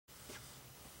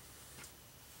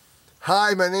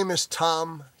Hi, my name is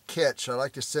Tom Kitch. I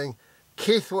like to sing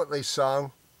Keith Whitley's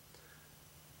song,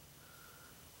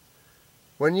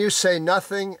 When You Say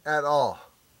Nothing at All.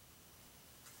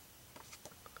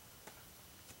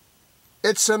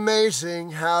 It's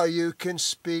amazing how you can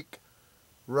speak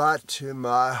right to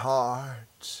my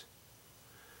heart.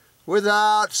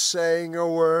 Without saying a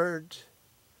word,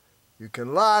 you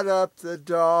can light up the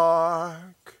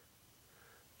dark.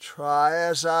 Try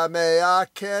as I may, I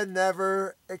can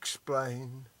never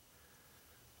explain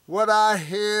what I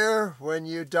hear when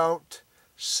you don't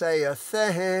say a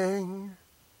thing.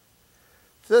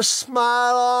 The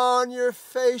smile on your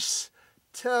face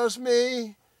tells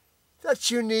me that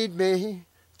you need me.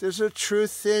 There's a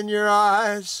truth in your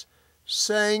eyes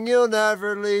saying you'll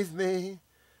never leave me.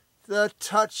 The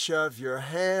touch of your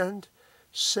hand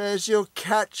says you'll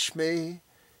catch me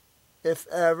if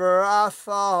ever I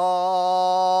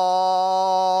fall.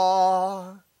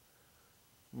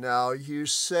 Now you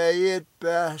say it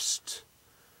best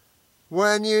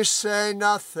when you say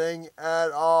nothing at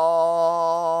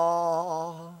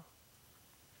all.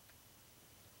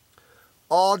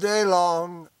 All day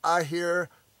long I hear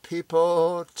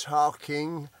people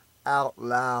talking out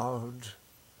loud,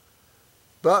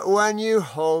 but when you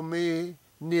hold me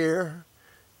near,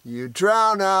 you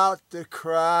drown out the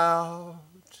crowd.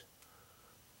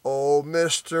 Old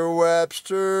Mr.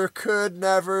 Webster could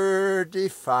never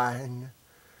define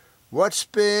what's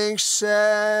being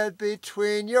said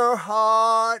between your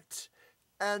heart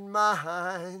and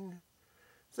mine.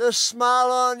 The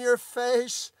smile on your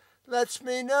face lets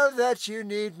me know that you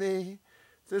need me.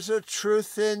 There's a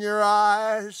truth in your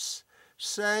eyes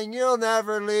saying you'll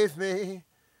never leave me.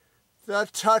 The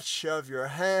touch of your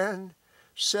hand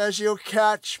says you'll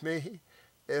catch me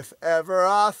if ever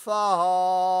I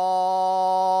fall.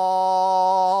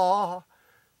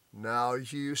 Now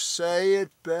you say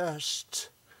it best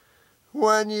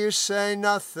when you say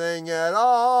nothing at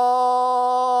all.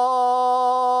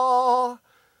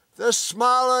 The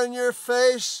smile on your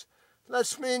face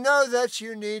lets me know that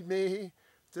you need me.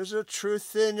 There's a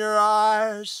truth in your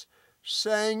eyes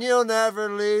saying you'll never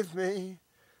leave me.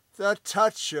 The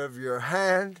touch of your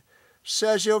hand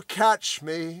says you'll catch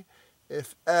me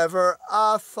if ever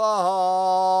I fall.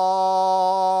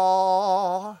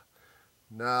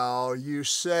 Now you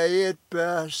say it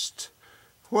best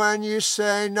when you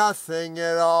say nothing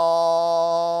at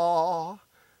all.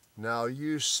 Now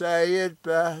you say it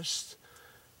best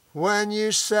when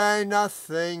you say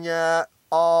nothing at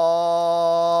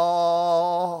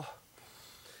all.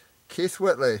 Keith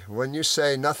Whitley, When You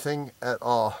Say Nothing at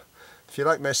All. If you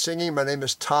like my singing, my name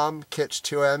is Tom Kitch,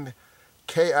 2M.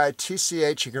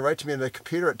 Kitch. You can write to me on the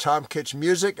computer at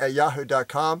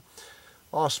tomkitchmusic@yahoo.com.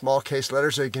 All small case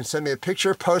letters. Or you can send me a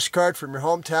picture, postcard from your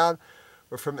hometown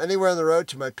or from anywhere on the road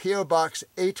to my P.O. Box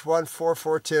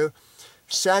 81442,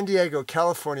 San Diego,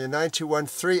 California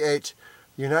 92138,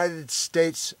 United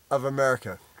States of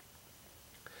America.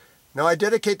 Now I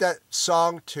dedicate that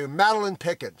song to Madeline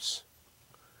Pickens.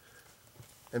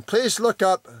 And please look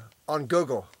up on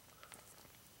Google,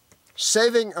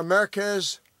 Saving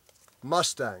America's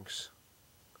Mustangs.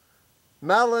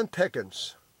 Madeline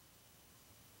Pickens.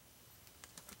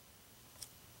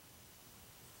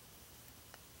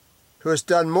 Who has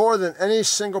done more than any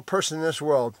single person in this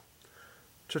world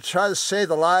to try to save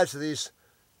the lives of these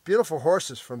beautiful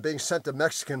horses from being sent to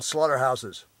Mexican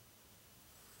slaughterhouses.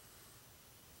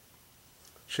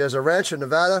 She has a ranch in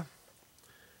Nevada.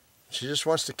 She just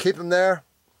wants to keep them there.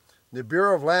 The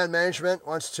Bureau of Land Management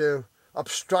wants to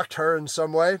obstruct her in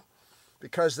some way,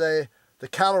 because the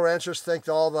cattle ranchers think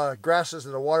that all the grasses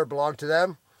and the water belong to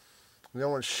them. They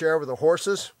don't want to share with the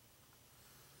horses.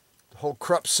 The whole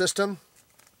corrupt system.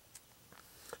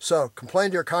 So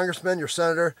complain to your congressman, your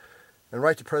senator, and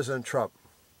write to President Trump.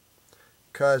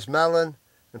 Because Madeline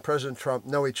and President Trump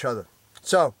know each other.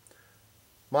 So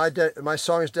my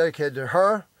song is dedicated to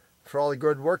her for all the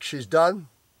good work she's done.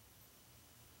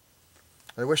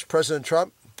 I wish President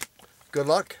Trump good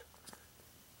luck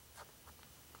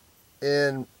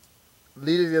in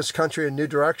leading this country in new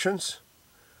directions.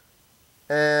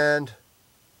 And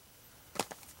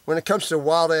when it comes to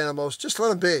wild animals, just let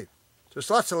them be. There's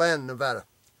lots of land in Nevada.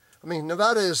 I mean,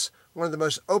 Nevada is one of the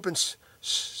most open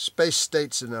space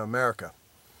states in America.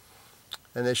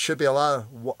 And there should be a lot of,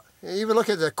 even look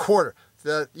at the quarter,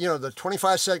 the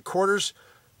 25-cent quarters,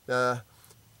 on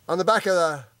the back of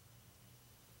the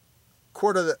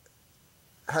quarter that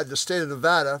had the state of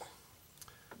Nevada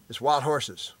is wild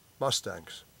horses,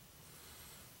 Mustangs.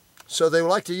 So they would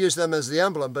like to use them as the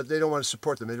emblem, but they don't want to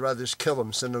support them. They'd rather just kill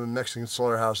them, send them to Mexican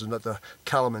slaughterhouses, and let the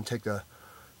cattlemen take the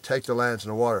lands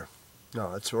and the water. No,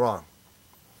 that's wrong.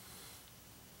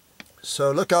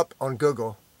 So look up on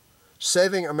Google,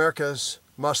 Saving America's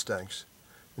Mustangs,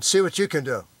 and see what you can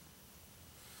do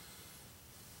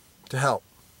to help.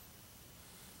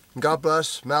 And God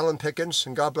bless Madeline Pickens,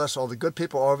 and God bless all the good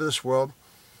people all over this world.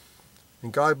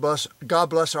 And God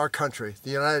bless our country,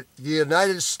 the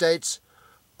United States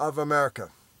of America.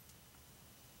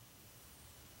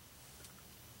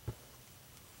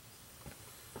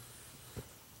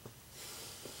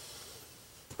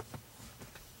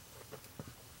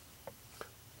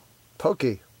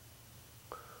 Pokey.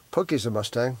 Pokey's a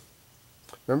Mustang.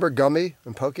 Remember Gumby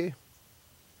and Pokey?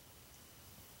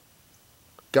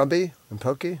 Gumby and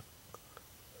Pokey?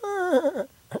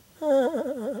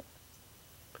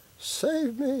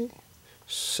 Save me,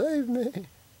 save me,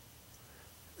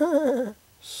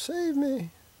 save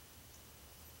me.